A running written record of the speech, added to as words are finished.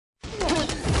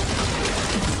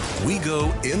We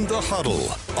go in the huddle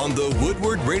on the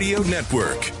Woodward Radio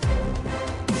Network.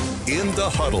 In the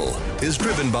Huddle is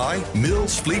driven by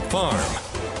Mills Fleet Farm.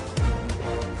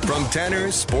 From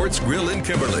Tanner's Sports Grill in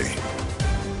Kimberly,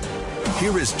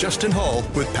 here is Justin Hall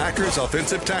with Packers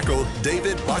offensive tackle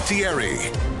David Bakhtiari.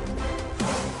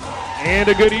 And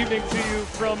a good evening to you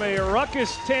from a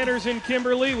ruckus Tanner's in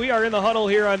Kimberly. We are in the Huddle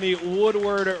here on the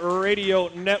Woodward Radio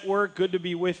Network. Good to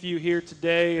be with you here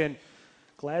today, and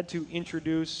glad to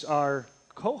introduce our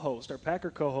co-host, our Packer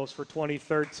co-host for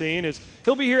 2013.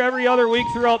 He'll be here every other week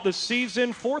throughout the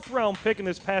season. Fourth-round pick in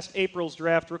this past April's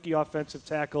draft, rookie offensive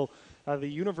tackle, the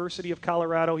University of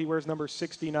Colorado. He wears number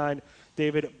 69,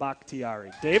 David Bakhtiari.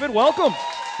 David, welcome.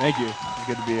 Thank you. It's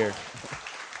good to be here.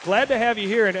 Glad to have you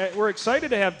here, and we're excited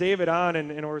to have David on,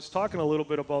 and I was talking a little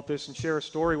bit about this and share a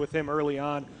story with him early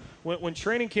on. When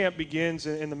training camp begins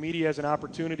and the media has an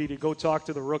opportunity to go talk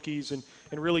to the rookies and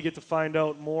really get to find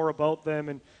out more about them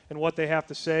and what they have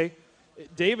to say,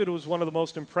 David was one of the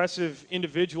most impressive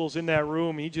individuals in that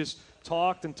room. He just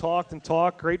talked and talked and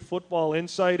talked, great football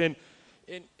insight, and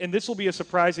this will be a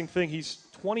surprising thing. He's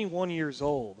 21 years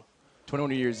old.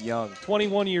 21 years young.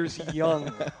 21 years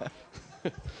young.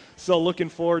 So looking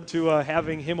forward to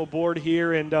having him aboard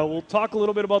here, and we'll talk a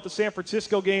little bit about the San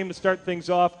Francisco game to start things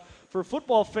off. For a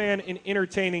football fan, an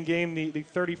entertaining game, the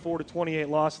 34-28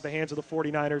 loss at the hands of the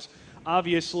 49ers.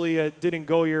 Obviously, didn't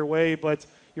go your way, but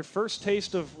your first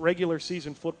taste of regular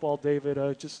season football, David,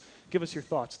 just give us your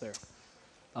thoughts there.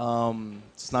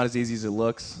 It's not as easy as it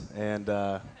looks, and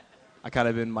I kind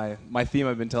of been my theme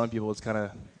I've been telling people is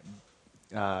kind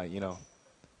of,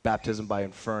 baptism by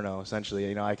inferno,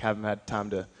 essentially. I haven't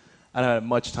had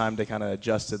much time to kind of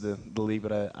adjust to the league,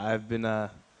 but I've been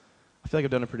I feel like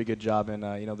I've done a pretty good job in,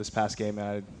 this past game.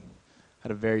 I had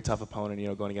a very tough opponent,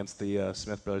 going against the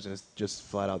Smith brothers, and it's just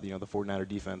flat out, the 49er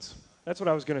defense. That's what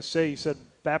I was going to say. You said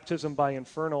baptism by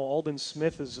inferno. Aldon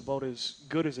Smith is about as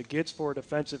good as it gets for a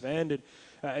defensive end.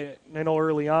 And I know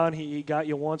early on he got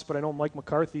you once, but I know Mike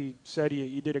McCarthy said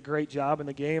you did a great job in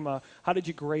the game. How did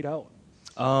you grade out?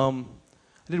 I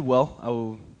did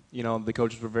well. The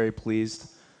coaches were very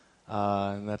pleased,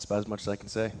 and that's about as much as I can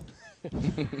say.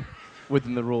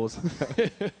 Within the rules.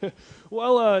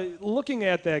 Well, looking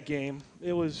at that game,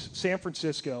 it was San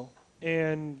Francisco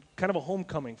and kind of a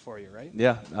homecoming for you, right?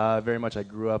 Yeah, very much. I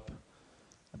grew up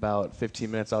about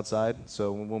 15 minutes outside,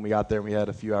 so when we got there, we had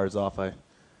a few hours off. I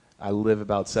live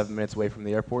about 7 minutes away from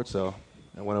the airport, so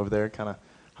I went over there, kind of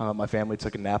hung out with my family,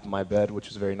 took a nap in my bed, which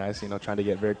was very nice, trying to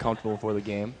get very comfortable before the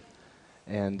game.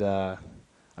 And,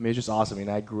 it's just awesome.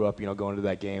 I grew up, going to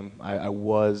that game. I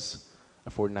was a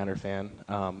 49er fan,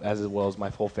 as well as my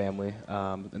whole family,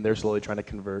 and they're slowly trying to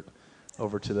convert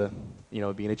over to the,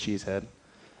 being a cheesehead.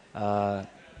 But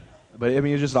it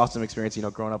was just an awesome experience,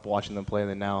 growing up watching them play, and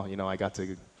then now, I got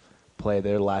to play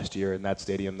there last year in that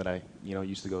stadium that I,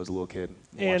 used to go as a little kid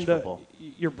and watch football.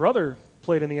 Your brother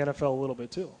played in the NFL a little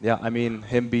bit too. Yeah,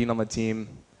 him being on the team,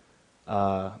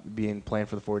 playing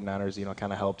for the 49ers,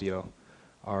 kind of helped,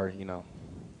 our,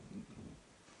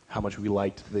 how much we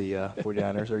liked the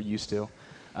 49ers or used to.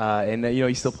 And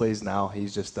he still plays now.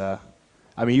 He's just,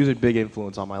 he was a big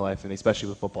influence on my life, and especially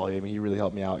with football. He really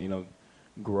helped me out,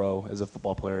 grow as a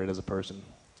football player and as a person.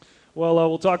 Well,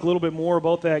 we'll talk a little bit more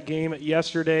about that game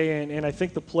yesterday, and I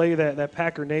think the play that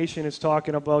Packer Nation is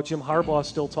talking about, Jim Harbaugh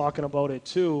still talking about it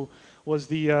too, was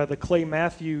the Clay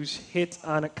Matthews hit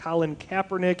on Colin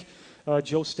Kaepernick.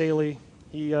 Joe Staley,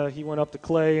 he went up to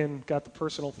Clay and got the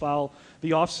personal foul.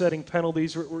 The offsetting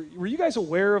penalties, were you guys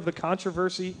aware of the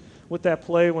controversy with that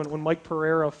play when Mike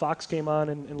Pereira of Fox came on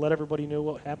and let everybody know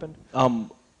what happened?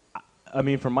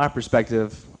 From my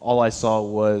perspective, all I saw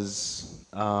was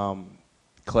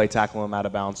Clay tackle him out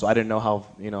of bounds. So I didn't know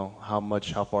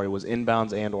how far he was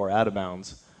inbounds and or out of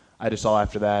bounds. I just saw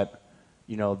after that,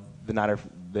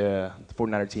 the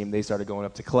 49er team, they started going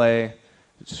up to Clay.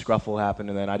 A scruffle happened,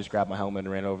 and then I just grabbed my helmet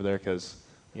and ran over there because,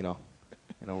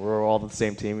 we're all the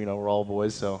same team. We're all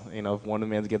boys. So, if one of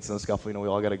the men gets in a scuffle, we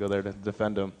all got to go there to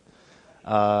defend him.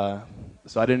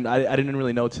 So I didn't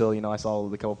really know till, I saw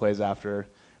the couple plays after.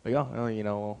 Like,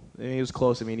 he was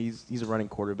close. He's a running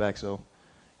quarterback. So,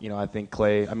 I think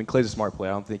Clay's a smart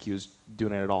player. I don't think he was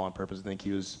doing it at all on purpose. I think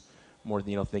he was more,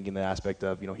 thinking the aspect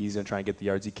of, he's going to try and get the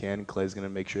yards he can, and Clay's going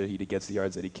to make sure that he gets the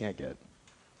yards that he can't get.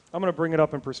 I'm going to bring it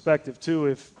up in perspective, too.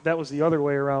 If that was the other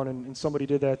way around and somebody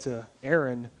did that to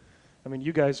Aaron,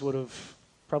 you guys would have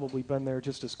probably been there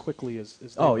just as quickly as they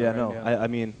Oh, were yeah, right no.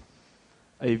 now.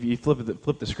 If you flip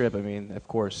the script, of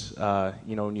course,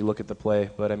 when you look at the play.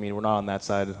 But, we're not on that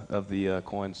side of the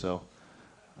coin. So,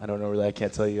 I don't know really. I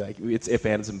can't tell you. It's if,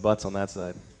 ands, and buts on that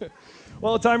side.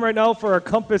 Well, time right now for our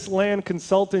Compass Land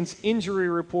Consultants Injury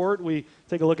Report. We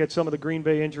take a look at some of the Green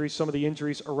Bay injuries, some of the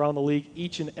injuries around the league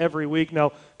each and every week.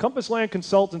 Now, Compass Land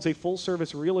Consultants, a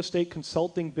full-service real estate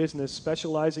consulting business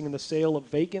specializing in the sale of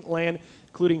vacant land,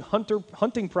 including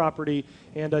hunting property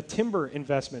and timber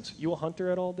investments. You a hunter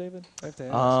at all, David? I have to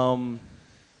ask.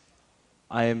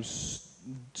 I am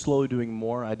slowly doing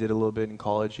more. I did a little bit in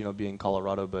college, being in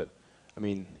Colorado, but I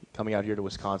mean, coming out here to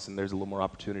Wisconsin, there's a little more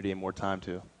opportunity and more time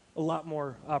too. A lot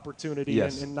more opportunity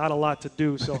yes. and not a lot to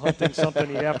do, so hunting's something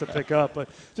you have to pick up. But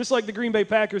just like the Green Bay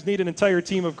Packers need an entire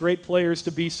team of great players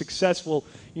to be successful,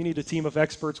 you need a team of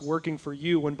experts working for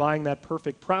you when buying that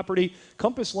perfect property.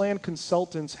 Compass Land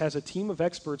Consultants has a team of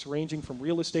experts ranging from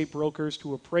real estate brokers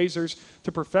to appraisers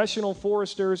to professional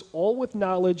foresters, all with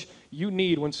knowledge you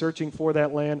need when searching for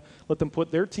that land. Let them put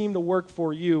their team to work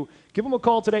for you. Give them a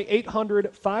call today,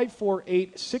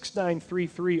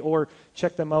 800-548-6933, or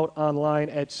check them out online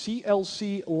at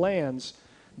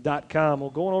clclands.com. Well,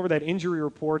 going over that injury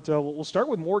report, we'll start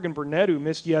with Morgan Burnett, who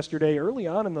missed yesterday. Early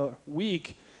on in the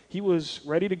week, he was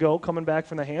ready to go, coming back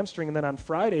from the hamstring, and then on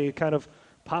Friday it kind of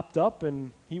popped up,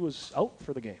 and he was out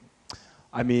for the game.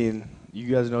 I mean, you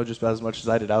guys know just about as much as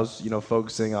I did. I was,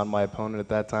 focusing on my opponent at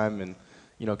that time and,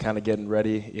 kind of getting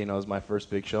ready. It was my first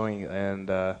big showing,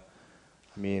 and I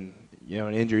mean,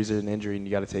 an injury is an injury, and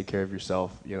you got to take care of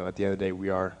yourself. At the end of the day, we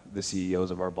are the CEOs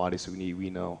of our body, so we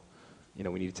know, we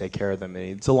need to take care of them.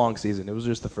 And it's a long season. It was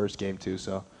just the first game too,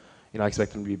 so I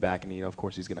expect him to be back, and of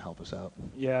course, he's going to help us out.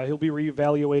 Yeah, he'll be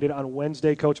reevaluated on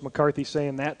Wednesday. Coach McCarthy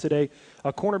saying that today.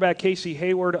 Cornerback Casey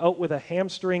Hayward out with a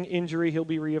hamstring injury. He'll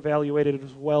be reevaluated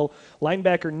as well.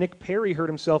 Linebacker Nick Perry hurt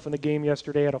himself in the game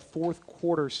yesterday at a fourth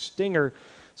quarter stinger.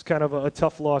 It's kind of a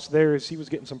tough loss there as he was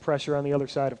getting some pressure on the other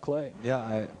side of Clay.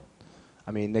 Yeah,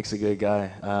 I mean, Nick's a good guy.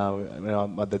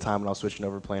 At the time when I was switching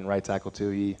over playing right tackle too,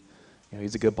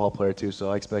 he's a good ball player too. So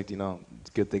I expect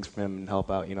good things from him and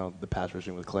help out the pass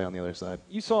rushing with Clay on the other side.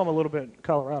 You saw him a little bit in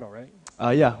Colorado, right?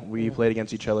 Yeah, we played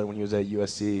against each other when he was at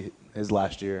USC his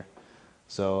last year.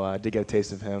 So I did get a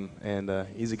taste of him, and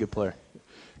he's a good player.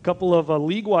 Couple of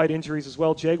league-wide injuries as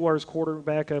well. Jaguars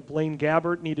quarterback Blaine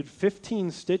Gabbert needed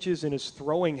 15 stitches in his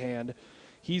throwing hand.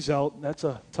 He's out. That's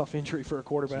a tough injury for a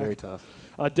quarterback. It's very tough.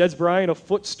 Des Bryant, a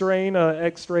foot strain.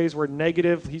 X-rays were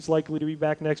negative. He's likely to be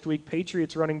back next week.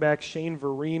 Patriots running back Shane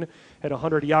Vereen had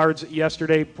 100 yards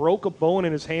yesterday. Broke a bone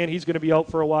in his hand. He's going to be out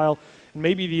for a while. And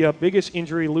maybe the biggest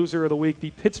injury loser of the week,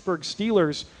 the Pittsburgh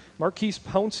Steelers, Marquise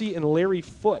Pouncey and Larry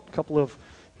Foote, a couple of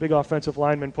big offensive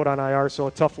linemen put on IR, so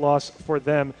a tough loss for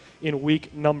them in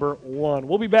week number 1.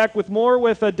 We'll be back with more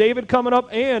with David coming up,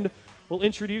 and we'll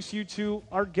introduce you to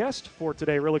our guest for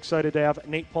today. Real excited to have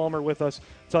Nate Palmer with us,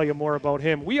 tell you more about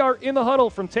him. We are in the huddle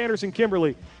from Tanners and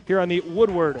Kimberly here on the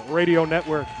Woodward Radio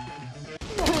Network.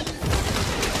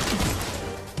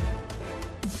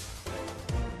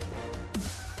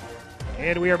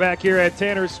 And we are back here at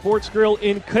Tanner's Sports Grill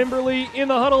in Kimberly in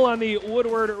the huddle on the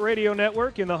Woodward Radio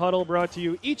Network. In the huddle brought to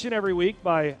you each and every week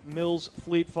by Mills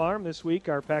Fleet Farm. This week,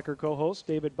 our Packer co-host,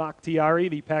 David Bakhtiari,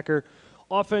 the Packer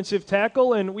offensive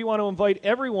tackle. And we want to invite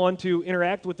everyone to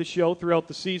interact with the show throughout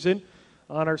the season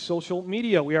on our social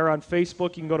media. We are on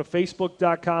Facebook. You can go to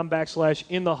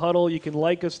facebook.com/inthehuddle. You can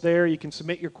like us there. You can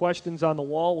submit your questions on the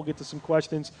wall. We'll get to some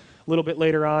questions a little bit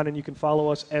later on. And you can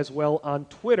follow us as well on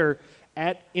Twitter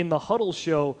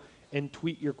 @InTheHuddleShow and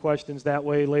tweet your questions that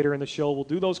way. Later in the show, we'll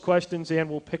do those questions and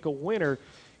we'll pick a winner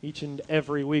each and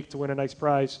every week to win a nice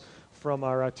prize from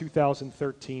our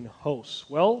 2013 hosts.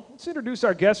 Well, let's introduce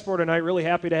our guest for tonight. Really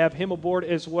happy to have him aboard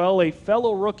as well. A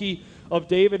fellow rookie of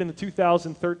David in the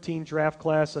 2013 draft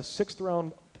class, a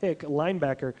 6th-round pick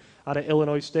linebacker out of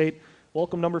Illinois State.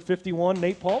 Welcome, number 51,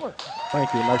 Nate Palmer.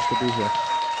 Thank you. Nice to be here.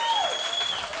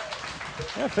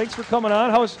 Yeah, thanks for coming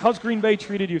on. How's Green Bay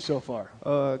treated you so far?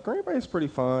 Green Bay is pretty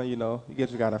fun, You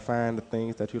just got to find the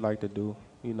things that you like to do.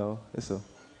 It's a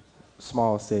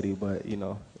small city, but,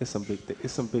 it's some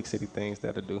big city things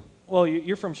that to do. Well,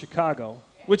 you're from Chicago,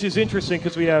 which is interesting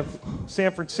because we have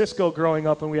San Francisco growing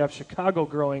up and we have Chicago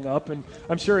growing up. And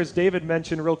I'm sure, as David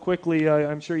mentioned real quickly,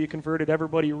 I'm sure you converted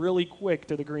everybody really quick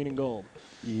to the green and gold.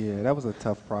 Yeah, that was a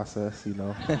tough process,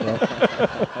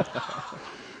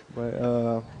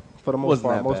 But for the most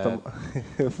part,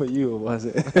 for you, it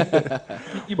wasn't.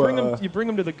 You bring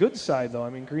them to the good side, though.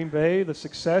 I mean, Green Bay, the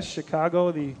success;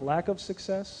 Chicago, the lack of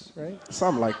success, right?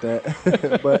 Something like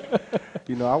that. But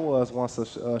I was once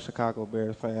a Chicago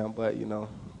Bears fan, but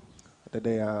the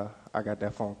day I got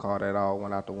that phone call, that all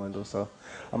went out the window. So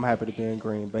I'm happy to be in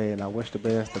Green Bay, and I wish the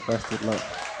Bears the best of luck.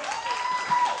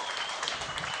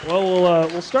 Well,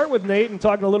 we'll start with Nate and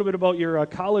talking a little bit about your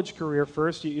college career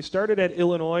first. You started at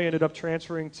Illinois, ended up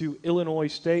transferring to Illinois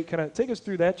State. Kind of take us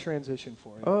through that transition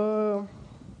for you.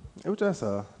 It was just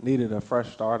needed a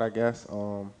fresh start, I guess.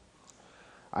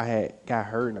 I had got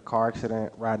hurt in a car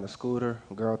accident riding a scooter.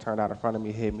 A girl turned out in front of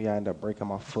me, hit me. I ended up breaking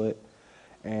my foot.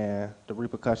 And the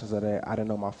repercussions of that, I didn't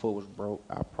know my foot was broke.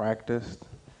 I practiced,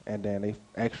 and then they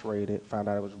x-rayed it, found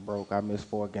out it was broke. I missed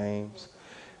 4 games,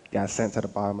 got sent to the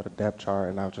bottom of the depth chart,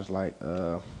 and I was just like,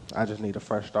 I just need a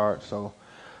fresh start. So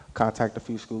contacted a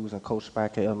few schools, and Coach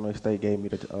Spack at Illinois State gave me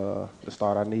the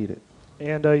start I needed.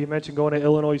 And you mentioned going to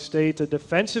Illinois State, a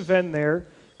defensive end there.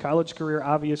 College career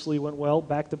obviously went well,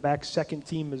 back-to-back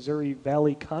second-team Missouri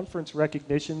Valley Conference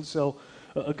recognition, so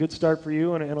a good start for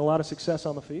you and a lot of success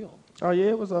on the field. Oh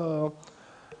yeah, it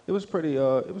was pretty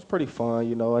fun.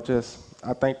 You know, I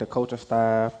thank the coaching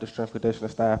staff, the strength conditioning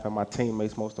staff, and my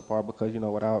teammates most of the part, because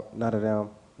without none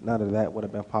of that would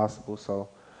have been possible. So,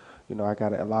 I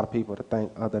got a lot of people to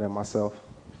thank other than myself.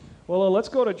 Well, let's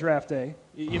go to draft day.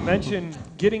 You mentioned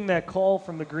getting that call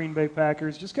from the Green Bay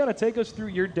Packers. Just kind of take us through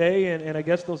your day and I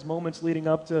guess those moments leading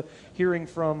up to hearing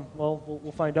from, well,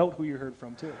 we'll find out who you heard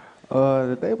from too.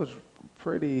 The day was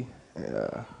pretty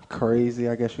crazy,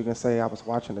 I guess you can say. I was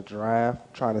watching the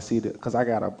draft, trying to see because I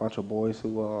got a bunch of boys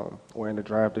who were in the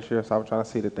draft this year, so I was trying to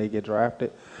see that they get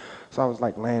drafted. So I was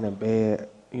like laying in bed,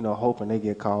 hoping they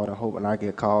get called and hoping I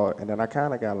get called. And then I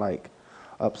kind of got like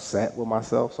upset with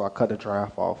myself, so I cut the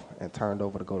draft off and turned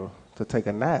over to take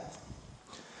a nap.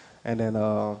 And then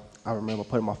I remember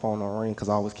putting my phone on ring because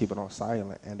I always keep it on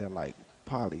silent. And then like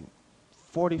probably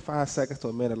 45 seconds to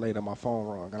a minute later, my phone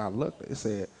rang, and I looked. It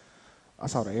said, I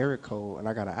saw the area code, and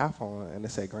I got an iPhone, and it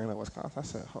said Greenland, Wisconsin. I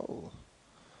said, "Oh."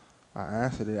 I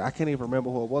answered it. I can't even remember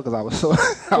who it was because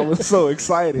I was so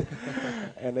excited.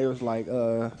 And they was like,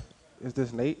 "Is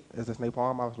this Nate? Is this Nate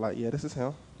Palm?" I was like, "Yeah, this is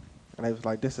him." And they was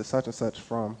like, "This is such and such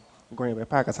from Green Bay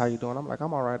Packers. How you doing?" I'm like,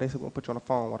 "I'm all right." They said, "We'll put you on the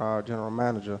phone with our general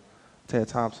manager, Ted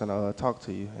Thompson, talk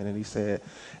to you." And then he said,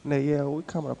 "Nate, yeah, we're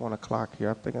coming up on the clock here.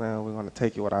 I'm thinking we're going to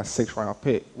take you with our 6th-round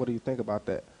pick. What do you think about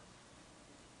that?"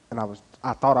 And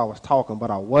I thought I was talking,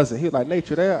 but I wasn't. He was like, "Nate,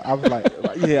 you there?" I was like,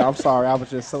 "Yeah, I'm sorry. I was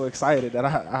just so excited that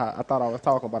I thought I was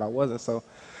talking, but I wasn't." So,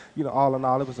 all in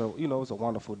all, it was a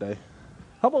wonderful day.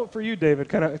 How about for you, David?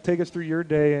 Kind of take us through your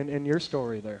day and your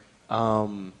story there.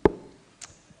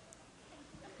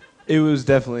 It was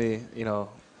definitely, a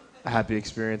happy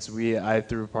experience. I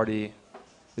threw a party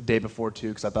the day before too,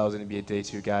 because I thought I was going to be a day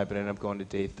 2 guy, but I ended up going to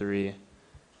day 3.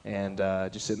 And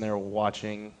just sitting there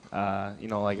watching,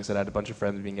 like I said, I had a bunch of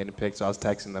friends being getting picked, so I was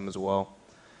texting them as well.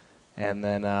 And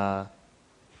then, I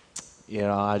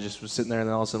just was sitting there, and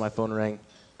then all of a sudden my phone rang.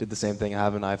 Did the same thing. I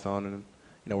have an iPhone,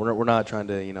 and we're not trying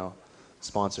to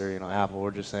sponsor Apple. We're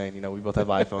just saying we both have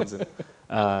iPhones,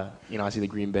 and I see the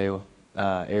Green Bay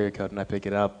area code, and I pick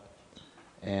it up,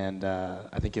 and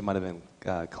I think it might have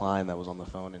been Klein that was on the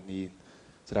phone, and he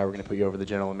said, "We're going to put you over the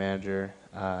general manager."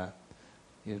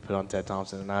 He put on Ted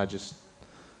Thompson, and I was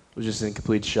just in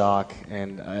complete shock,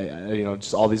 and I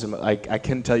just all these. I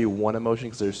couldn't tell you one emotion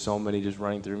because there's so many just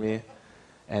running through me,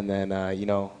 and then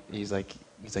he's like,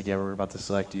 "Yeah, we're about to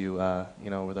select you,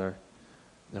 with our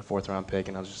 4th-round pick,"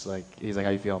 and I was just like, he's like,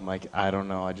 "How you feel?" I'm like, "I don't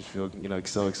know, I just feel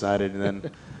so excited," and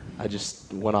then I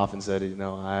just went off and said,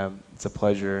 it's a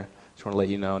pleasure. Just want to let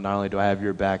you know, not only do I have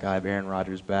your back, I have Aaron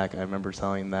Rodgers' back. I remember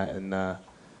telling that, and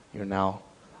now.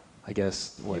 I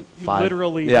guess, you 5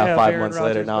 literally 5 Aaron months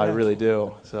Rodgers later, now back. I really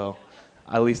do. So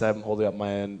at least I'm holding up my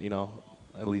end,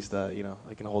 at least, I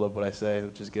can hold up what I say,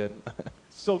 which is good.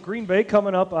 So Green Bay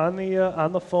coming up on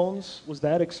the phones, was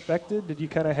that expected? Did you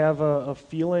kind of have a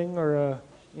feeling or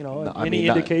any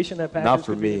indication that Packers not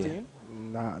for could be me. the team?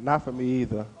 Not for me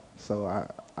either. So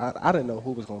I didn't know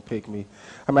who was going to pick me.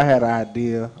 I mean, I had an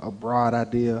idea, a broad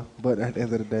idea, but at the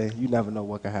end of the day, you never know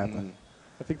what could happen.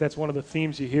 I think that's one of the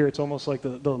themes you hear. It's almost like the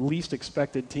least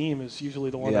expected team is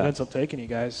usually the one that ends up taking you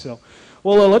guys. So,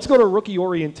 well, let's go to rookie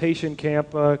orientation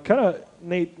camp. Kind of,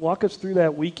 Nate, walk us through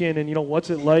that weekend and, what's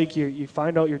it like? You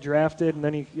find out you're drafted, and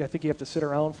then I think you have to sit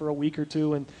around for a week or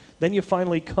two, and then you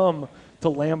finally come to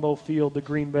Lambeau Field, the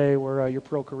Green Bay, where your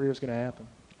pro career is going to happen.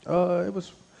 It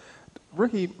was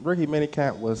rookie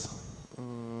minicamp was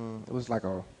it was like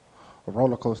a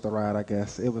roller coaster ride, I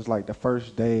guess. It was like the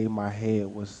first day my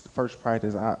head was first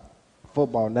practice.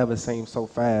 Football never seemed so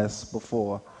fast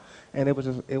before, and it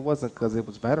wasn't because it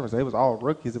was veterans. It was all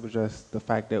rookies. It was just the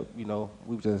fact that we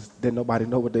just didn't nobody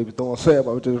know what they was doing. So I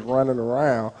was just running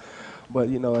around. But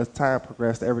as time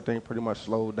progressed, everything pretty much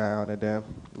slowed down, and then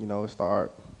it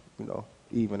started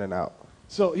evening out.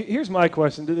 So here's my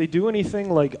question: do they do anything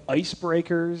like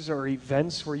icebreakers or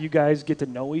events where you guys get to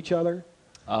know each other?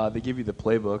 They give you the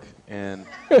playbook, and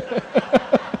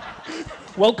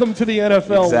Welcome to the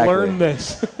NFL. Exactly. Learn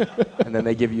this. and then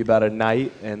they give you about a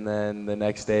night, and then the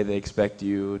next day they expect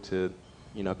you to,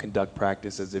 conduct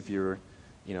practice as if you're,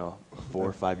 4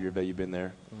 or 5 year vet. You've been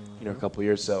there, a couple of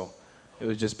years. So it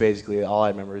was just basically all I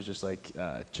remember is just like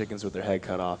chickens with their head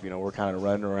cut off. We're kind of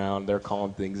running around. They're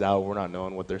calling things out. We're not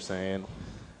knowing what they're saying.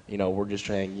 We're just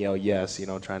trying, yes,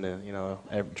 trying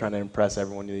to impress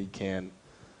everyone that you can.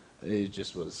 It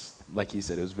just was, like he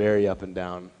said, it was very up and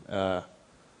down.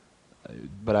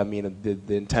 But I mean,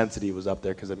 the intensity was up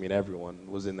there because everyone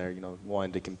was in there,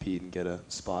 wanting to compete and get a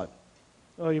spot.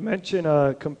 Oh, you mentioned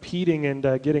competing and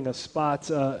getting a spot.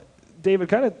 David,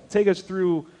 kind of take us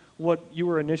through what you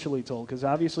were initially told, because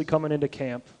obviously coming into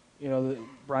camp,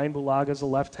 Brian Bulaga's the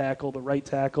left tackle, the right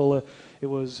tackle. It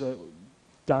was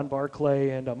Don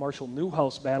Barclay and Marshall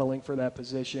Newhouse battling for that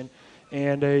position,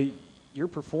 and your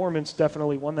performance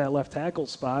definitely won that left tackle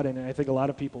spot, and I think a lot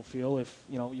of people feel if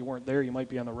you weren't there, you might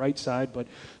be on the right side, but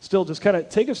still, just kind of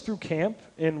take us through camp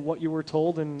and what you were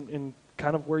told, and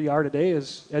kind of where you are today,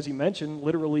 as you mentioned,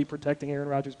 literally protecting Aaron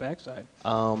Rodgers' backside.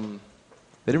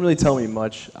 They didn't really tell me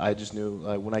much. I just knew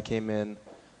when I came in,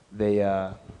 they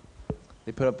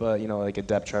put up like a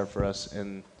depth chart for us,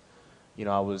 and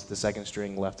I was the second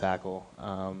string left tackle,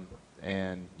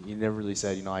 and he never really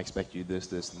said I expect you this,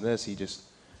 this, and this. He just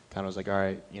kind of was like, all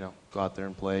right, go out there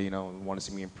and play, want to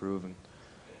see me improve. And,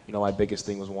 my biggest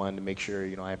thing was wanting to make sure,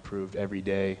 I improved every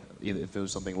day, either if it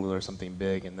was something little or something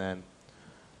big. And then,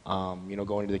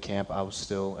 going into the camp, I was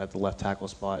still at the left tackle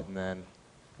spot. And then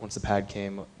once the pads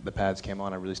came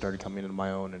on, I really started coming into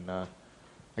my own. And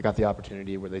I got the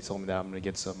opportunity where they told me that I'm going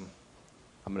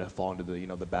to fall into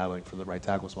the battling for the right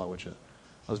tackle spot, which I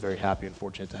was very happy and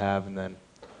fortunate to have. And then,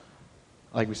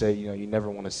 like we say, you never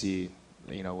want to see,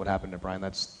 what happened to Brian.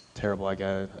 That's terrible.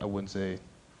 I wouldn't say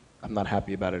I'm not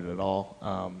happy about it at all.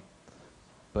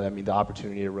 But the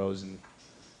opportunity arose, and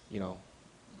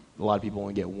a lot of people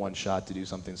only get one shot to do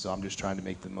something. So I'm just trying to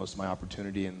make the most of my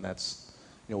opportunity, and that's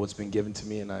what's been given to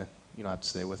me, and I have to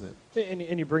stay with it.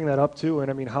 And you bring that up too.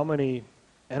 And how many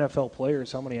NFL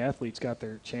players, how many athletes got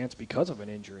their chance because of an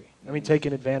injury?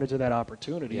 Taking advantage of that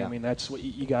opportunity. Yeah. That's what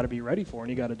you got to be ready for, and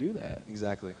you got to do that.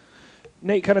 Exactly.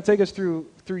 Nate, kind of take us through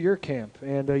your camp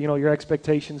and your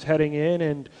expectations heading in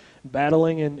and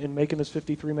battling and making this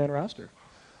 53-man roster.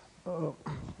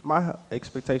 My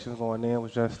expectations going in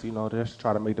was just just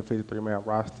try to make the 53-man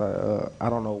roster. I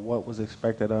don't know what was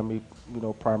expected of me,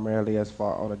 primarily as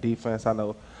far on the defense. I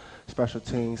know special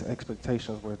teams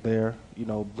expectations were there,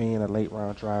 being a late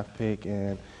round draft pick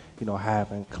and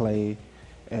having Clay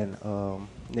and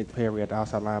Nick Perry at the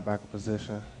outside linebacker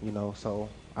position, so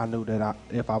I knew that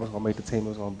if I was going to make the team, it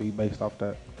was going to be based off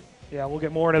that. Yeah, we'll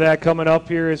get more into that coming up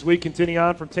here as we continue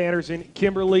on from Tanner's in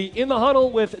Kimberly in the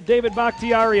Huddle with David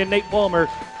Bakhtiari and Nate Palmer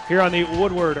here on the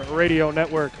Woodward Radio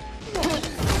Network.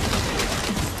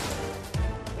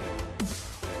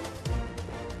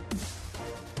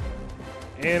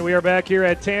 And we are back here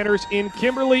at Tanner's in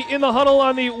Kimberly in the Huddle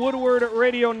on the Woodward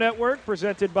Radio Network,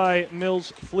 presented by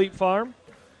Mills Fleet Farm.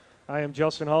 I am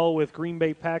Justin Hull with Green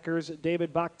Bay Packers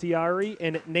David Bakhtiari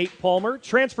and Nate Palmer.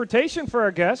 Transportation for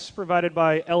our guests provided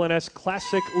by L&S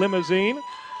Classic Limousine.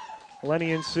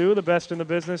 Lenny and Sue, the best in the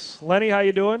business. Lenny, how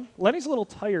you doing? Lenny's a little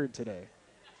tired today.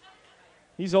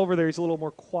 He's over there. He's a little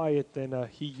more quiet than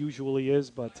he usually is,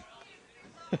 but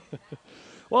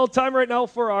well, time right now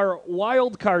for our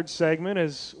wild card segment,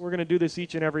 as we're going to do this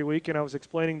each and every week. And I was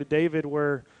explaining to David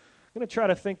we're going to try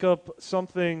to think up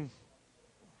something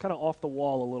kind of off the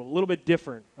wall a little bit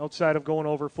different, outside of going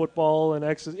over football and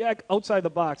exercise. Yeah, outside the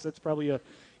box. That's probably a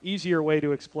easier way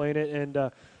to explain it. And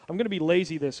I'm going to be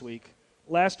lazy this week.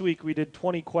 Last week we did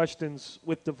 20 questions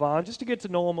with Devon just to get to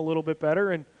know him a little bit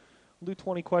better, and we'll do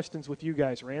 20 questions with you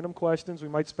guys, random questions. We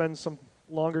might spend some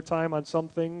longer time on some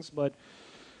things, but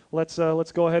let's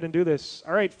go ahead and do this.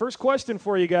 All right, first question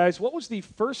for you guys. What was the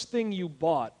first thing you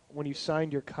bought when you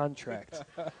signed your contract?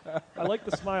 I like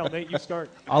the smile. Nate, you start.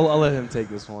 I'll let him take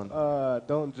this one.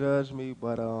 Don't judge me,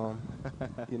 but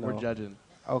We're judging.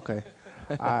 Okay.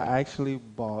 I actually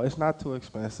bought. It's not too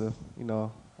expensive.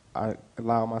 I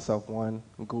allowed myself one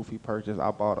goofy purchase.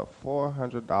 I bought a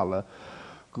 $400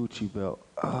 Gucci belt.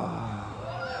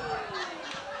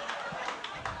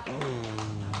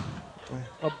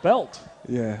 A belt.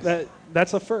 Yeah.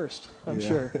 That's a first, I'm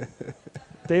sure.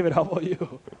 David, how about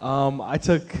you? I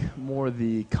took more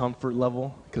the comfort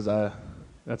level because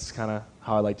that's kind of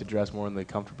how I like to dress, more in the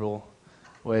comfortable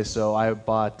way. So I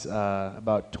bought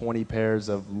about 20 pairs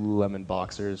of Lululemon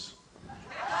boxers.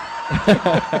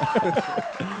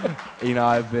 You know,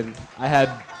 I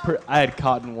had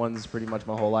cotton ones pretty much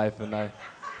my whole life, and I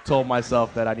told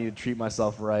myself that I need to treat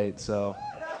myself right, so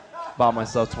bought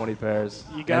myself 20 pairs.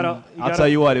 I'll tell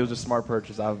you what, it was a smart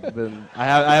purchase. I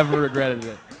haven't regretted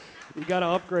it. You gotta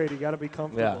upgrade. You gotta be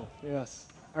comfortable. Yeah. Yes.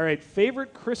 All right.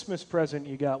 Favorite Christmas present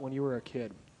you got when you were a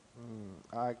kid?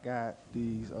 I got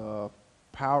these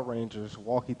Power Rangers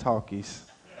walkie-talkies,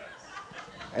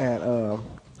 and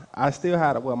I still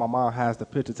had it. Well, my mom has the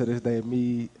picture to this day of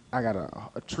me. I got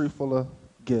a tree full of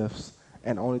gifts,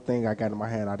 and the only thing I got in my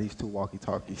hand are these 2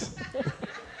 walkie-talkies.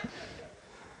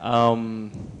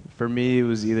 For me, it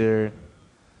was either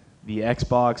the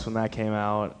Xbox when that came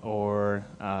out, or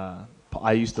I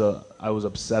was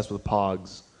obsessed with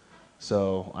Pogs.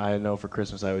 So I know for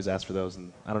Christmas I always ask for those,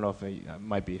 and I don't know if it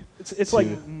might be. It's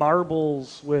like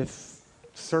marbles with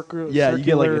circular. Yeah, you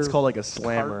get like it's called like a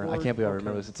slammer. Cardboard? I can't believe I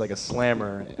remember this. It's like a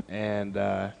slammer, and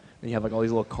then you have like all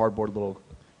these little cardboard little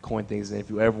coin things, and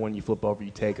if everyone you flip over, you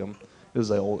take them. It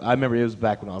was like old. I remember it was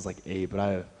back when I was like 8, but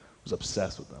I was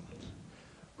obsessed with them.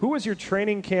 Who was your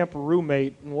training camp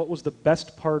roommate, and what was the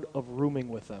best part of rooming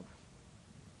with them?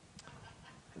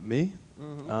 Me?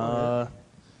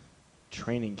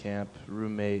 Training camp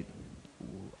roommate.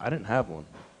 I didn't have one.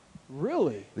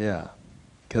 Really? Yeah,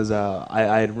 because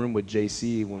I had roomed with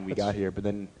JC when we got here, but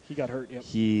then he got hurt. Yep.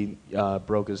 He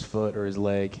broke his foot or his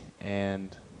leg,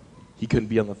 and he couldn't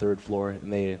be on the 3rd floor,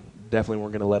 and they definitely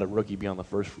weren't going to let a rookie be on the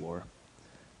 1st floor.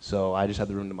 So I just had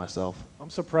the room to myself. I'm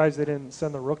surprised they didn't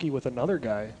send the rookie with another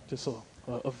guy, just so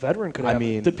a veteran could have. I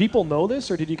mean, did people know this,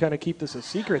 or did you kind of keep this a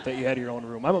secret that you had your own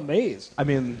room? I'm amazed. I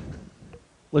mean,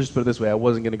 let's just put it this way. I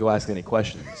wasn't going to go ask any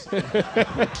questions. How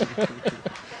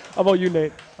about you,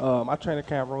 Nate? My training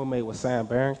camp roommate was Sam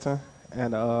Barrington,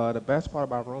 and the best part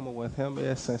about rooming with him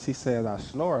is since he says I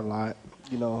snore a lot,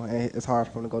 you know, and it's hard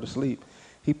for him to go to sleep,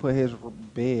 he put his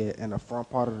bed in the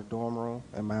front part of the dorm room,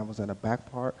 and mine was in the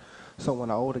back part. So when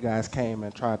the older guys came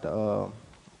and tried to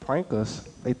prank us,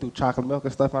 they threw chocolate milk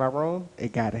and stuff in our room.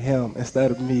 It got him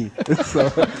instead of me. So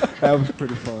that was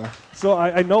pretty fun. So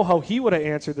I know how he would have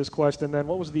answered this question. Then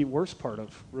what was the worst part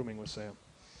of rooming with Sam?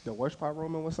 The worst part of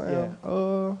rooming with Sam?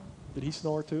 Yeah. Did he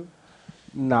snore too?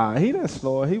 Nah, he didn't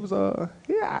snore. He was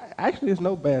actually there's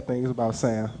no bad things about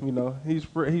Sam. You know, he's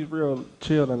real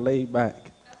chill and laid back.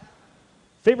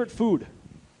 Favorite food?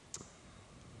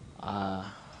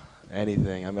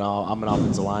 Anything. I mean, I'm an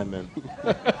offensive lineman.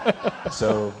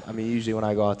 So, I mean, usually when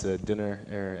I go out to dinner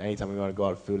or anytime we want to go out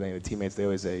to food, the teammates, they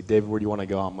always say, David, where do you want to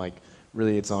go? I'm like,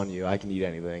 really, it's on you. I can eat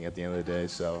anything at the end of the day.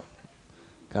 So,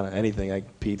 kind of anything,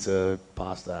 like pizza,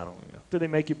 pasta, I don't know. Do they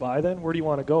make you buy then? Where do you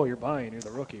want to go? You're buying. You're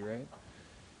the rookie, right?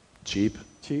 Cheap.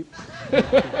 How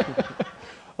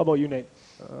about you, Nate?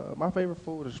 My favorite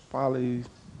food is probably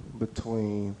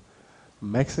between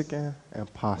Mexican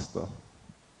and pasta.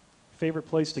 Favorite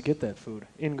place to get that food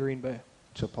in Green Bay?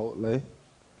 Chipotle.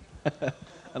 I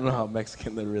don't know how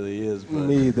Mexican that really is. But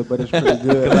Me either, but it's pretty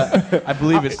good. I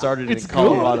believe it started in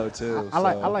Colorado too. I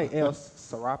like El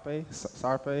Sarpe,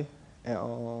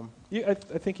 and Yeah, I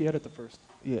think you had it the first.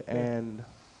 yeah, and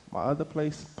my other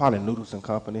place probably Noodles and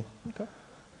Company. Okay.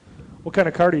 What kind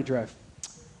of car do you drive?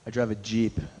 I drive a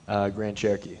Jeep Grand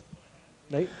Cherokee.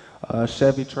 Nate?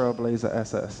 Chevy Trailblazer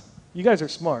SS. You guys are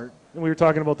smart. And we were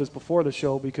talking about this before the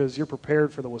show because you're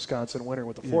prepared for the Wisconsin winter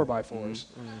with the 4x4s,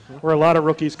 where a lot of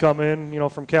rookies come in, you know,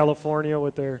 from California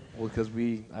with their. Well, because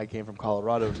I came from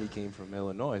Colorado and he came from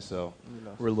Illinois, so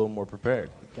we're a little more prepared.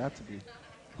 Got to be.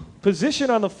 Position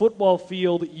on the football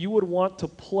field you would want to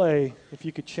play if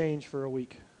you could change for a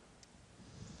week?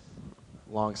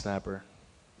 Long snapper.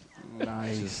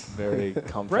 Nice. Just very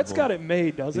comfortable. Brett's got it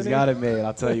made, doesn't he? He's got it made.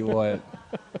 I'll tell you what.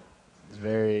 It's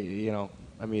very,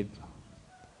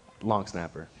 long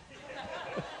snapper.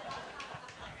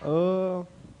 I'll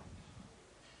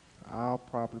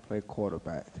probably play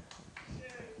quarterback.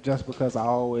 Just because I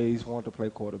always wanted to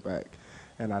play quarterback,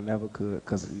 and I never could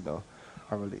because,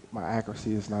 my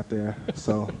accuracy is not there.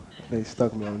 So they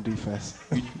stuck me on defense.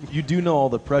 You do know all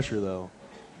the pressure, though.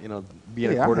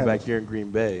 Being a quarterback here in Green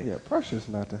Bay. Yeah, pressure's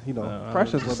nothing.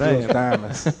 Pressure's what builds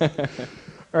diamonds.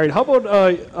 All right, how about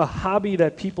a hobby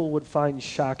that people would find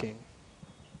shocking?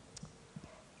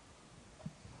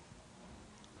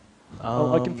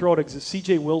 I can throw it.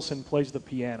 C.J. Wilson plays the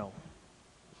piano.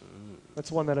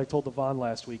 That's one that I told Devon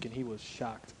last week, and he was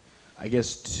shocked. I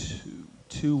guess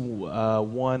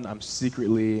one, I'm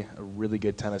secretly a really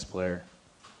good tennis player,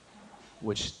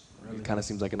 which kind of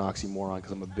seems like an oxymoron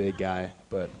because I'm a big guy,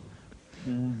 but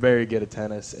very good at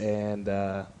tennis. And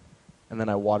then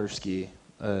I water ski.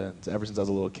 Ever since I was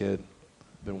a little kid,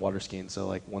 I've been water skiing, so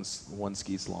like one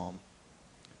ski slalom.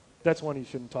 That's one you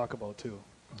shouldn't talk about too,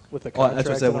 with the Oh, contract. that's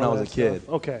what I said and when all I was a that kid.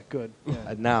 stuff. Okay, good.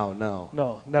 Yeah. Now, no.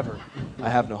 No, never. I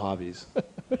have no hobbies.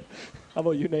 How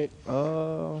about you, Nate?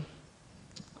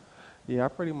 Yeah, I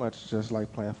pretty much just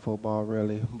like playing football,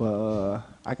 really. But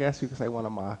I guess you could say one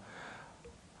of my,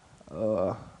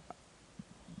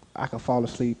 I can fall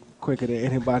asleep quicker than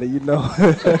anybody, you know.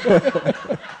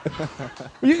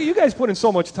 You guys put in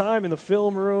so much time in the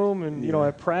film room and Yeah.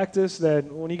 at practice that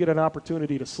when you get an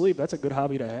opportunity to sleep, that's a good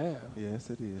hobby to have. Yes,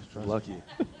 it is. Trust me. Lucky.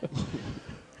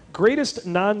 Greatest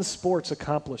non-sports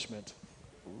accomplishment.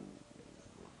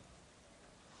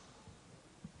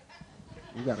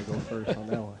 You got to go first on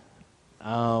that one.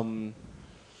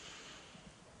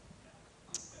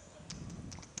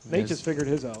 Nate just figured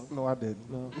his out. No, I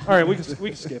didn't. No. All right, we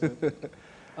can skip it.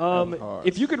 hard.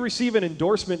 If you could receive an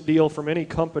endorsement deal from any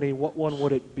company, what one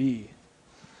would it be?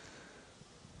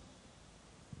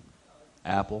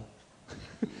 Apple.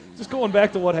 Just going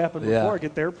back to what happened Yeah. before,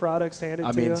 get their products handed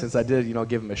I to mean, you. since I did,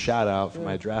 give him a shout out for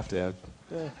my draft ad,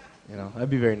 Yeah. that'd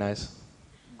be very nice.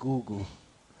 Google.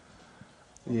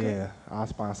 Yeah, I'll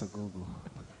sponsor Google.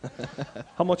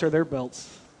 How much are their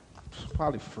belts?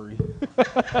 Probably free.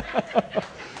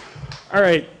 All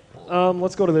right,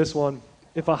 let's go to this one.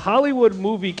 If a Hollywood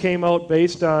movie came out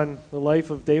based on the life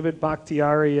of David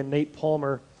Bakhtiari and Nate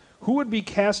Palmer, who would be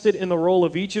casted in the role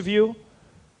of each of you?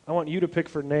 I want you to pick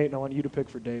for Nate, and I want you to pick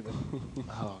for David.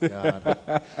 Oh, God.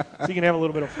 So you can have a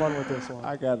little bit of fun with this one.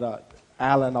 I got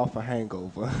Alan off a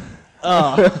Hangover.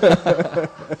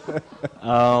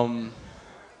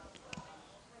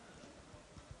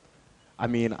 I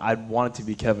mean, I'd want it to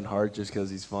be Kevin Hart just because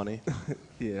he's funny.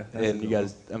 Yeah. And you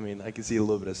guys, I can see a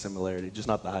little bit of similarity, just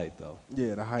not the height, though.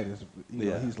 Yeah, the height is,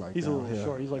 Yeah. he's like He's a little downhill,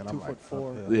 short. He's like and I'm 2'4".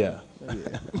 uphill. Yeah.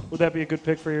 Yeah. Would that be a good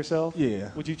pick for yourself?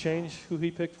 Yeah. Would you change who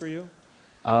he picked for you?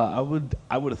 I would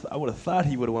have thought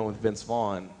he would have went with Vince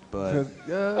Vaughn, but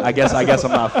 'Cause, I guess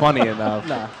I'm not funny enough.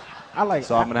 Nah, I like.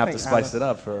 So I'm gonna have to think spice Alan- it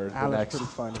up for the Alan's next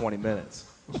pretty funny. 20 minutes.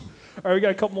 All right, we got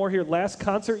a couple more here. Last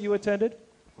concert you attended?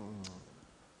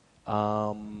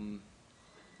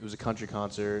 It was a country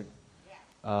concert.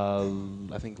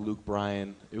 I think Luke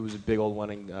Bryan. It was a big old one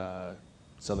in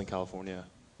Southern California.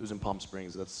 It was in Palm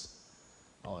Springs. That's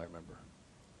all I remember.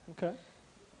 Okay.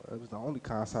 It was the only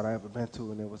concert I ever been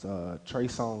to, and it was Trey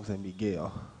Songz and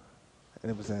Miguel,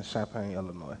 and it was in Champaign,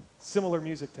 Illinois. Similar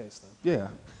music taste then. Yeah,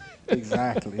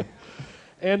 exactly.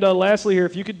 And lastly here,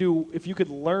 if you could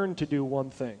learn to do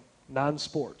one thing,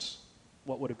 non-sports,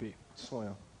 what would it be?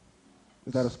 Swim.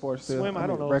 Is that a sport still? Swim, I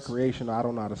don't know. Recreational, I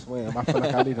don't know how to swim. I feel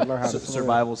like I need to learn how to swim.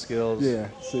 Survival skills. Yeah,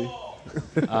 see.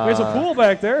 There's a pool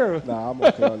back there. Nah, I'm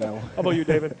okay on that one. How about you,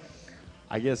 David?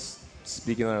 I guess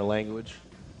speaking another language.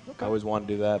 I always wanted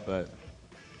to do that, but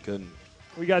couldn't.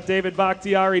 We got David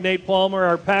Bakhtiari, Nate Palmer,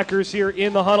 our Packers here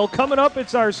in the huddle. Coming up,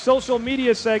 it's our social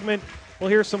media segment. We'll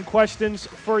hear some questions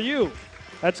for you.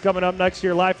 That's coming up next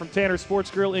here, live from Tanner Sports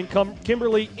Grill in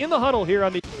Kimberly in the huddle here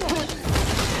on the.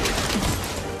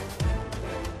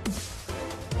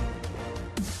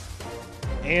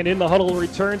 And in the huddle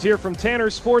returns here from Tanner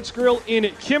Sports Grill in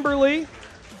Kimberly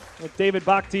with David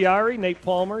Bakhtiari, Nate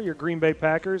Palmer, your Green Bay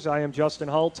Packers. I am Justin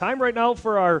Hull. Time right now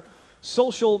for our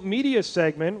social media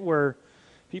segment where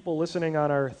people listening on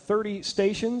our 30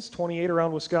 stations, 28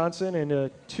 around Wisconsin,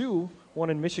 and one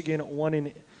in Michigan, one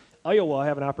in Iowa,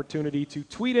 have an opportunity to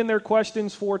tweet in their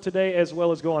questions for today, as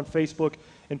well as go on Facebook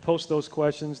and post those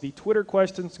questions. The Twitter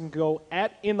questions can go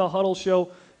at In the Huddle Show.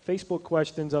 Facebook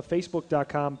questions,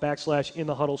 facebook.com/In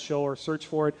the Huddle Show, or search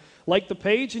for it. Like the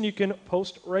page, and you can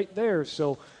post right there.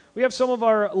 So we have some of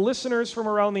our listeners from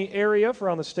around the area, from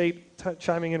around the state,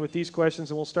 chiming in with these questions,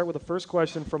 and we'll start with the first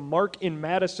question from Mark in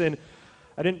Madison.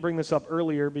 I didn't bring this up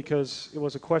earlier because it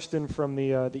was a question from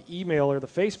the email or the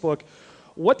Facebook.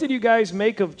 What did you guys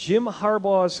make of Jim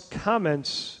Harbaugh's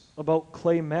comments about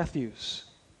Clay Matthews?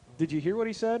 Did you hear what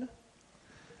he said?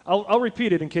 I'll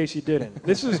repeat it in case you didn't.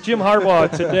 This is Jim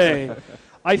Harbaugh today.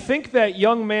 I think that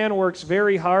young man works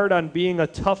very hard on being a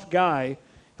tough guy.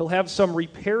 He'll have some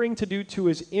repairing to do to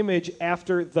his image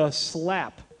after the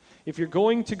slap. If you're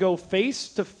going to go face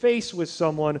to face with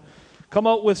someone, come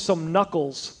out with some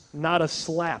knuckles, not a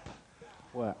slap.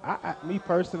 Well, me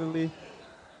personally,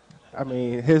 I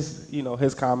mean,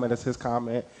 his comment is his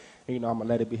comment. And, I'm going to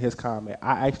let it be his comment.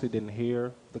 I actually didn't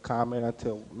hear the comment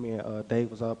until me and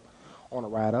Dave was up on a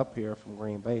ride up here from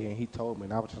Green Bay, and he told me,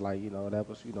 and I was just like, that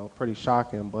was, pretty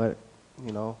shocking, but,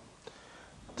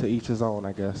 to each his own,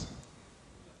 I guess.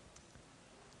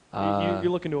 You're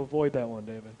looking to avoid that one,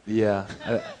 David. Yeah,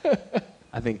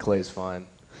 I think Clay's fine.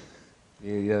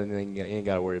 You ain't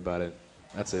got to worry about it.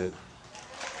 That's it.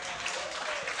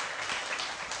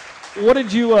 What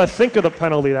did you think of the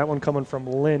penalty? That one coming from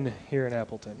Lynn here in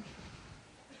Appleton.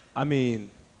 I mean, it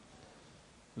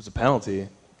was a penalty.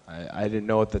 I didn't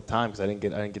know at the time because I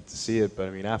didn't get to see it. But I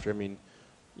mean, after,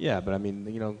 yeah. But I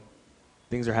mean,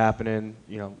 things are happening.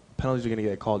 Penalties are gonna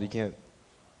get called. You can't.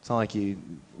 It's not like he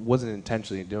wasn't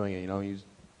intentionally doing it.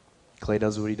 Clay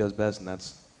does what he does best, and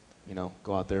that's,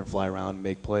 go out there and fly around and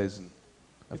make plays. And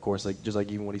of course, just like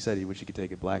even what he said, he wished he could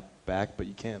take it back, but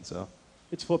you can't. So.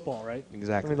 It's football, right?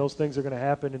 Exactly. I mean, those things are going to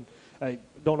happen. And I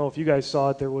don't know if you guys saw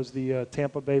it. There was the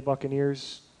Tampa Bay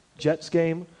Buccaneers Jets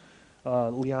game.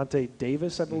 Leonte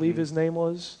Davis, I believe his name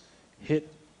was, hit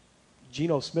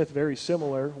Geno Smith very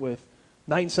similar with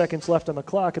 9 seconds left on the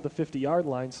clock at the 50-yard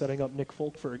line, setting up Nick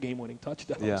Folk for a game-winning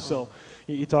touchdown. Yeah. So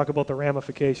you talk about the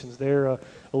ramifications there a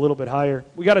little bit higher.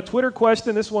 We got a Twitter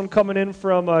question. This one coming in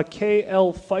from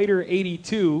KL Fighter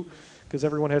 82. Because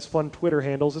everyone has fun Twitter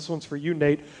handles. This one's for you,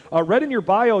 Nate. Read in your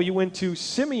bio you went to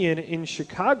Simeon in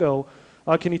Chicago.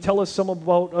 Can you tell us some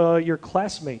about your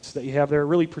classmates that you have there? A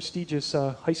really prestigious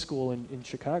high school in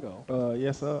Chicago.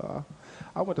 Yes, I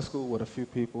went to school with a few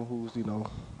people who's,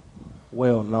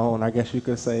 well known, I guess you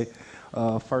could say.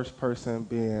 First person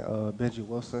being Benji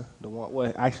Wilson,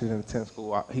 actually didn't attend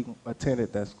school. He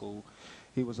attended that school.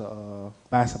 He was a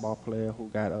basketball player who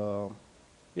got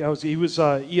Yeah, he was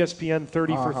ESPN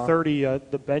 30 for 30,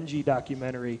 the Benji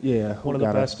documentary. Yeah, one of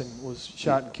the best, and was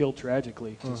shot and killed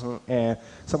tragically. And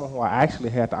someone who I actually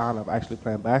had the honor of actually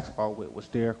playing basketball with was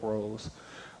Derrick Rose.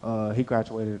 He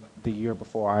graduated the year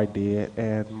before I did,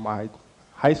 and my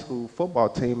high school football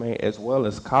teammate as well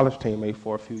as college teammate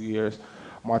for a few years,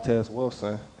 Martez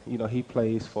Wilson. He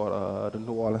plays for the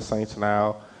New Orleans Saints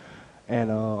now. And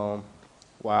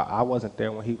while I wasn't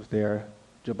there when he was there,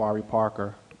 Jabari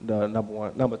Parker, the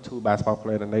number two basketball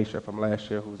player in the nation from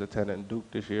last year, who's attending Duke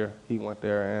this year, he went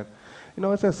there. And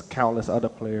it's just countless other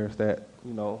players that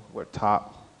were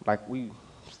top. Like, we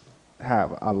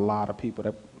have a lot of people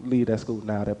that lead that school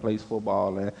now that plays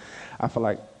football, and I feel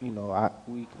like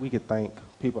we could thank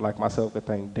people like myself, could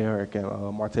thank Derrick and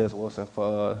Martez Wilson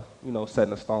for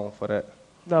setting a stone for that.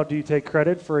 Now, do you take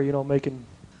credit for making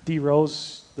D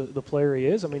Rose the player he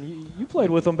is? I mean, you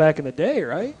played with him back in the day,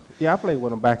 right? Yeah, I played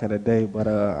with him back in the day, but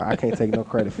I can't take no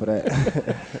credit for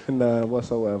that, none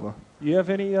whatsoever. You have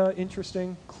any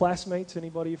interesting classmates?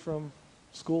 Anybody from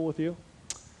school with you?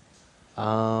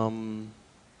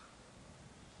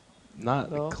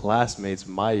 Not classmates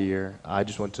my year. I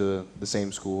just went to the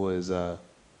same school as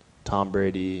Tom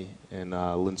Brady and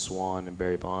Lynn Swann and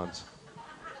Barry Bonds.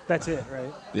 That's it,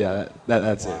 right? Yeah,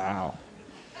 that's Wow.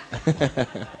 it.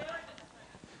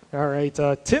 All right.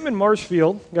 Tim in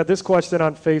Marshfield got this question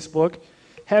on Facebook.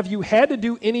 Have you had to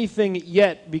do anything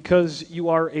yet because you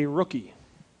are a rookie?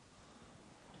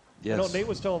 Yes. I know Nate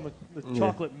was telling the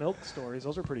chocolate milk stories.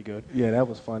 Those are pretty good. Yeah, that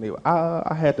was funny.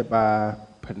 I had to buy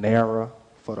Panera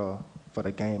for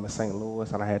the game in St.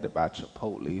 Louis, and I had to buy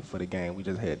Chipotle for the game we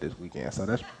just had this weekend. So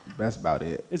that's about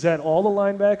it. Is that all the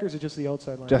linebackers or just the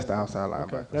outside linebackers? Just the outside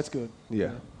linebackers. Okay, that's good.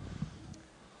 Yeah.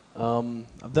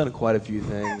 I've done quite a few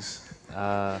things.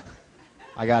 I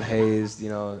got hazed,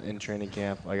 in training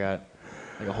camp. I got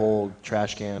like a whole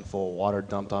trash can full of water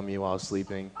dumped on me while I was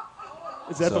sleeping.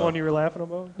 Is that the one you were laughing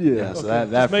about? Yeah, so okay.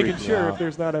 that Just making freaked me sure out. if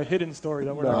there's not a hidden story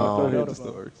that we're not No, going to find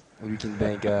out about. We can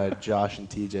thank Josh and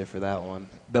TJ for that one.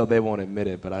 Though they won't admit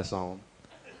it, but I saw them.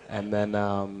 And then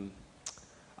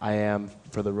I am,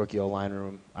 for the rookie O-line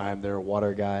room, I am their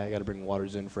water guy. I got to bring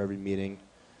waters in for every meeting.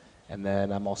 And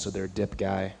then I'm also their dip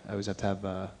guy. I always have to have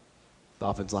the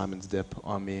offense lineman's dip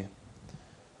on me.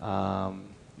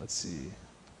 Let's see.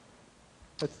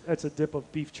 That's a dip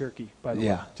of beef jerky, by the way.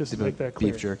 Yeah, Just to make that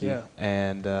clear. beef jerky. Yeah.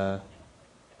 And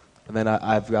then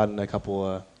I've gotten a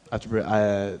couple. I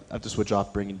have to switch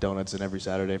off bringing donuts in every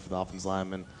Saturday for the offense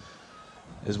lineman,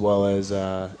 as well as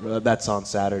that's on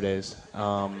Saturdays.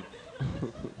 And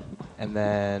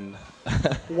then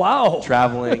Wow.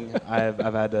 traveling, I've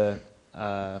had to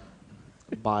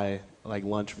buy like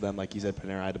lunch for them, like you said,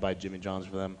 Panera. I had to buy Jimmy John's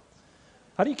for them.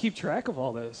 How do you keep track of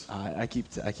all this? I keep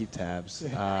tabs.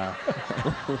 I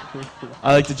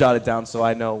like to jot it down so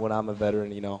I know when I'm a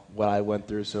veteran, what I went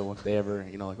through. So if they ever,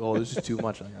 like, oh, this is too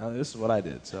much, like, oh, this is what I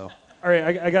did. So. All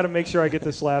right, I got to make sure I get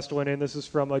this last one in. This is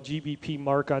from GBP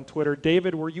Mark on Twitter.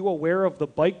 David, were you aware of the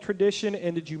bike tradition,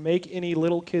 and did you make any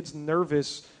little kids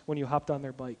nervous when you hopped on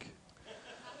their bike?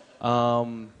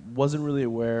 Wasn't really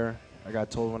aware. I got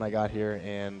told when I got here,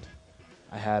 and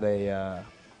I had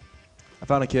I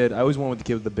found a kid. I always went with the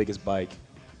kid with the biggest bike,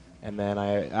 and then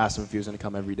I asked him if he was going to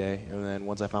come every day. And then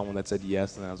once I found one that said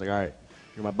yes, then I was like, all right,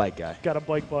 you're my bike guy. Got a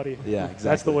bike buddy. Yeah, exactly.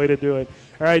 That's the way to do it.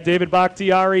 All right, David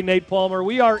Bakhtiari, Nate Palmer.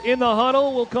 We are in the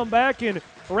huddle. We'll come back and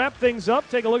wrap things up,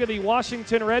 take a look at the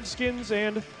Washington Redskins,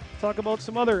 and talk about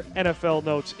some other NFL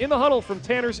notes. In the Huddle from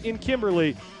Tanner's in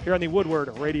Kimberly, here on the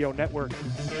Woodward Radio Network.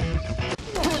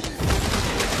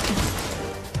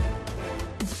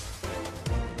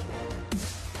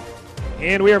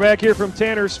 And we are back here from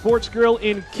Tanner's Sports Grill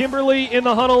in Kimberly, in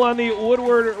the Huddle on the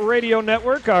Woodward Radio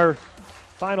Network. Our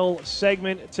final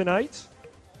segment tonight.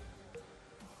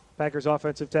 Packers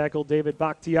offensive tackle David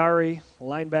Bakhtiari,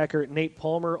 linebacker Nate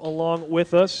Palmer along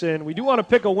with us. And we do want to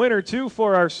pick a winner, too,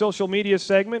 for our social media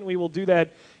segment. We will do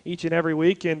that each and every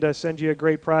week and send you a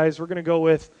great prize. We're going to go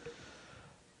with,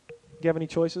 do you have any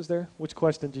choices there? Which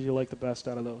question did you like the best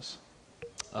out of those?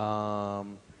 I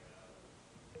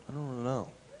don't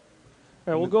know.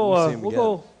 All right,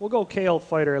 we'll go KL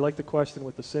fighter. I like the question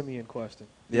with the Simeon question.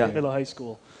 Yeah. Into the high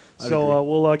school. So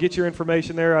we'll get your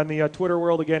information there on the Twitter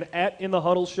world again at In the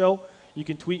Huddle Show. You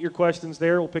can tweet your questions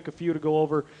there. We'll pick a few to go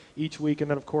over each week,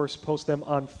 and then of course post them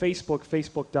on Facebook,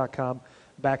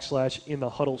 facebook.com/In the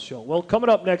Huddle Show. Well, coming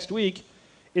up next week,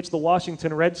 it's the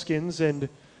Washington Redskins, and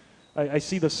I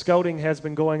see the scouting has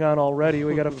been going on already.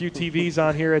 We got a few TVs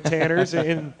on here at Tanner's,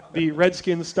 and the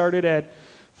Redskins started at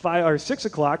 6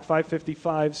 o'clock,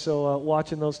 5:55. So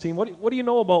watching those teams. What do you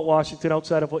know about Washington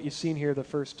outside of what you've seen here the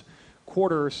first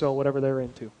quarter or so, whatever they're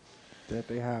into? That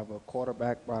they have a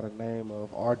quarterback by the name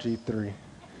of RG3,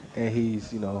 and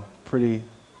he's pretty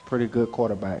good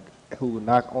quarterback who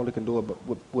not only can do it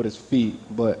with his feet,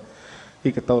 but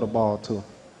he can throw the ball too.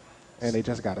 And they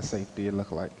just got a safety, it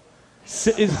looked like.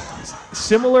 Is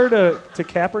similar to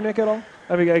Kaepernick at all?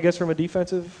 I mean, I guess from a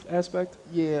defensive aspect.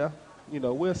 Yeah.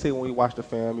 We'll see when we watch the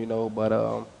film, but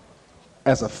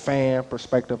as a fan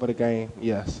perspective of the game,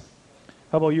 yes.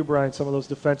 How about you, Brian? Some of those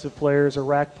defensive players, or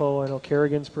Rakpo, I know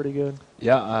Kerrigan's pretty good.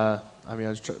 Yeah, I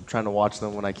was trying to watch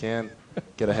them when I can,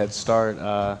 get a head start.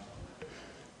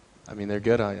 They're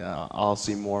good. I'll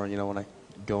see more, when I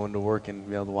go into work and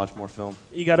be able to watch more film.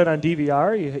 You got it on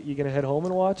DVR? You going to head home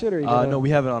and watch it? Or no, we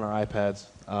have it on our iPads,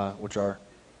 which are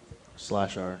 /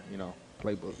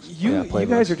 playbooks. You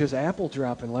guys are just apple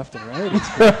dropping left and right.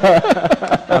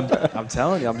 I'm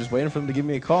telling you, I'm just waiting for them to give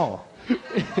me a call.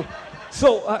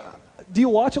 So, do you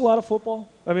watch a lot of football?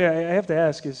 I mean, I have to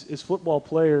ask, is football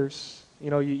players,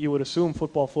 you would assume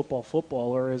football,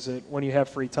 or is it when you have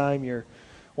free time you're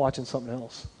watching something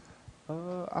else?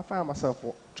 I find myself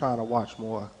trying to watch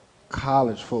more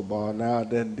college football now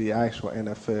than the actual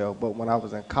NFL. But when I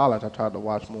was in college, I tried to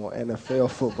watch more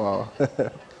NFL football.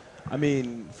 I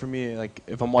mean, for me, like,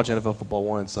 if I'm watching NFL football,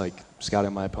 one, it's like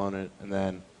scouting my opponent, and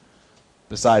then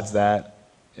besides that,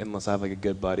 unless I have like a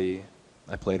good buddy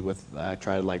I played with, I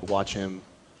try to like watch him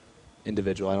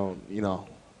individual. I don't,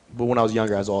 but when I was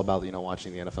younger, I was all about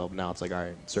watching the NFL. But now it's like, all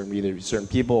right, either certain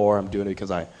people, or I'm doing it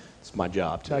because it's my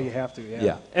job. That's how you have to.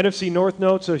 Yeah. NFC North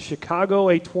notes: Chicago,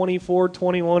 a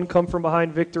 24-21 come from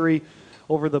behind victory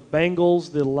over the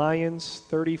Bengals. The Lions,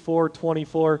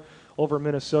 34-24. Over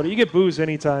Minnesota. You get boos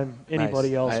anytime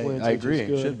anybody else wins. I agree.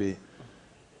 It should be.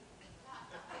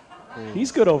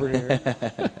 He's good over here.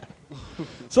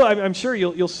 So I'm sure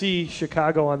you'll see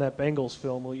Chicago on that Bengals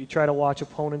film. Will you try to watch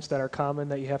opponents that are common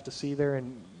that you have to see there?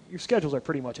 And your schedules are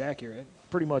pretty much accurate,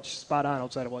 pretty much spot on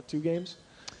outside of 2 games?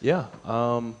 Yeah.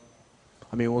 We'll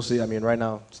see. Right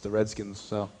now it's the Redskins,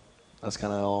 so that's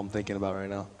kind of all I'm thinking about right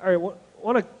now. All right. I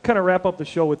want to kind of wrap up the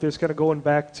show with this, kind of going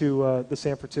back to the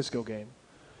San Francisco game.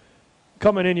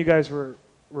 Coming in, you guys were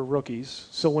rookies.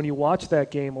 So when you watched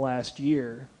that game last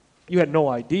year, you had no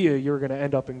idea you were going to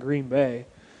end up in Green Bay.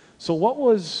 So what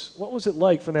was it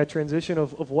like from that transition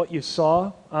of what you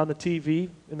saw on the TV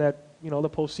in that the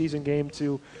postseason game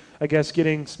to, I guess,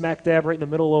 getting smack dab right in the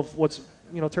middle of what's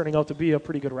turning out to be a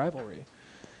pretty good rivalry?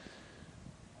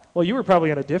 Well, you were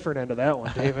probably on a different end of that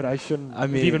one, David. I shouldn't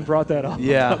have even brought that up.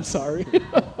 Yeah, I'm sorry.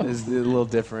 It's a little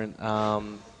different.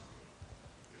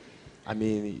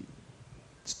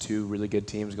 It's 2 really good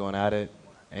teams going at it,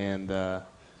 and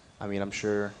I'm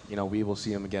sure we will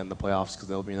see them again in the playoffs because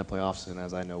they'll be in the playoffs, and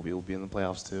as I know, we will be in the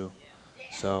playoffs too.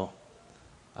 So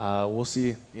we'll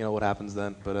see what happens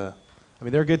then. But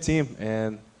they're a good team,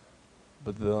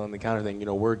 but on the counter thing,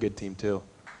 we're a good team too.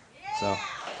 So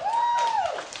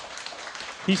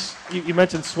you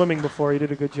mentioned swimming before. You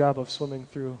did a good job of swimming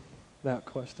through that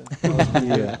question.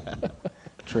 Yeah.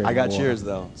 I got cheers,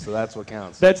 though, so that's what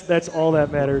counts. That's all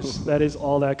that matters. That is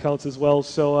all that counts as well.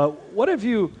 So what have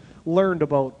you learned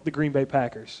about the Green Bay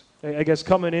Packers? I guess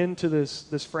coming into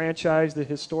this franchise, the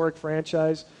historic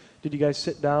franchise, did you guys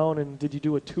sit down and did you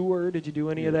do a tour? Did you do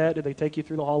any of that? Did they take you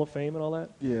through the Hall of Fame and all that?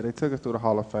 Yeah, they took us through the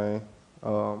Hall of Fame.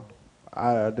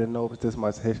 I didn't know it was this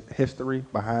much history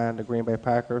behind the Green Bay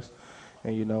Packers.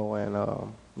 And,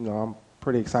 I'm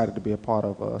pretty excited to be a part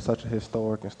of such a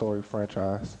historic and storied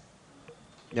franchise.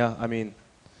 Yeah, I mean,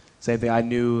 same thing. I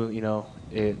knew,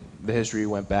 the history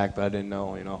went back, but I didn't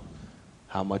know,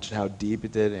 how much and how deep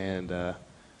it did. And, I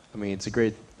mean, it's a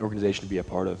great organization to be a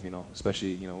part of,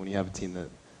 especially, when you have a team that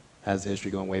has the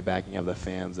history going way back and you have the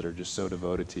fans that are just so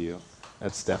devoted to you.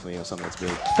 That's definitely something that's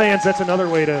big. Fans, that's another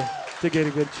way to get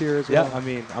a good cheer as well. Yeah, I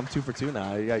mean, I'm 2 for 2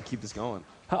 now. You got to keep this going.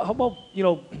 How about,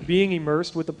 being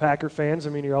immersed with the Packer fans? I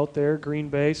mean, you're out there, Green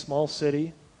Bay, small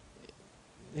city.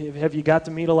 Have you got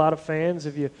to meet a lot of fans?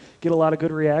 Have you get a lot of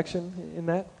good reaction in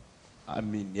that? I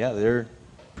mean, yeah, they're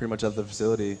pretty much at the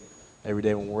facility every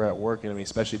day when we're at work. And I mean,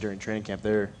 especially during training camp,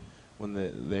 when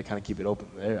they kind of keep it open.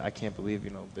 I can't believe,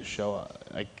 the show.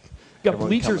 You got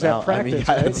bleachers at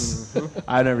practice, right?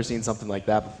 I've never seen something like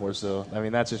that before. So, I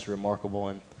mean, that's just remarkable.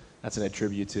 And that's an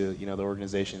attribute to, the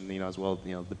organization, as well,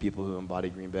 the people who embody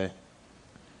Green Bay.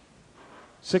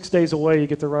 6 days away, you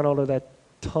get to run out of that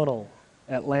tunnel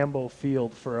at Lambeau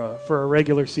Field for a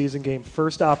regular season game.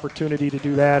 First opportunity to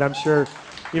do that. I'm sure,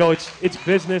 it's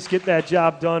business, get that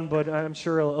job done, but I'm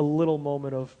sure a little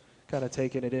moment of kind of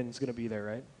taking it in is going to be there,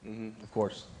 right? Mm-hmm, of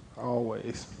course.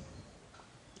 Always.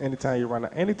 Anytime you run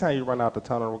out the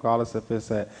tunnel, regardless if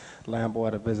it's at Lambeau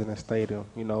at a visiting stadium,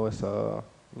 it's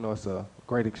a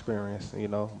great experience,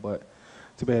 but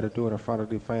to be able to do it in front of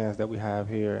the fans that we have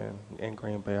here in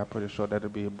Green Bay, I'm pretty sure that'll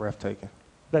be breathtaking.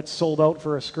 That's sold out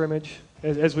for a scrimmage.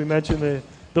 As we mentioned,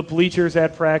 the bleachers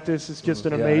at practice is just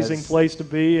an amazing place to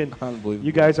be, and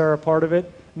you guys are a part of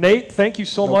it. Nate, thank you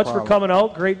so much for coming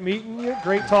out. Great meeting you.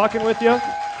 Great talking with you.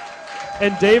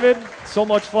 And David, so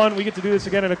much fun. We get to do this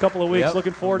again in a couple of weeks. Yep,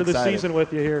 Looking forward to the season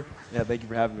with you here. Yeah, thank you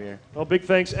for having me here. Well, big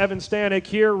thanks, Evan Stanek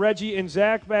here, Reggie and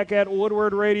Zach back at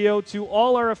Woodward Radio. To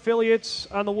all our affiliates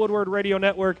on the Woodward Radio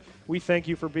Network, we thank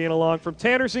you for being along. From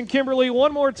Tanner's and Kimberly,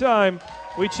 one more time,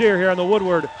 we cheer here on the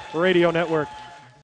Woodward Radio Network.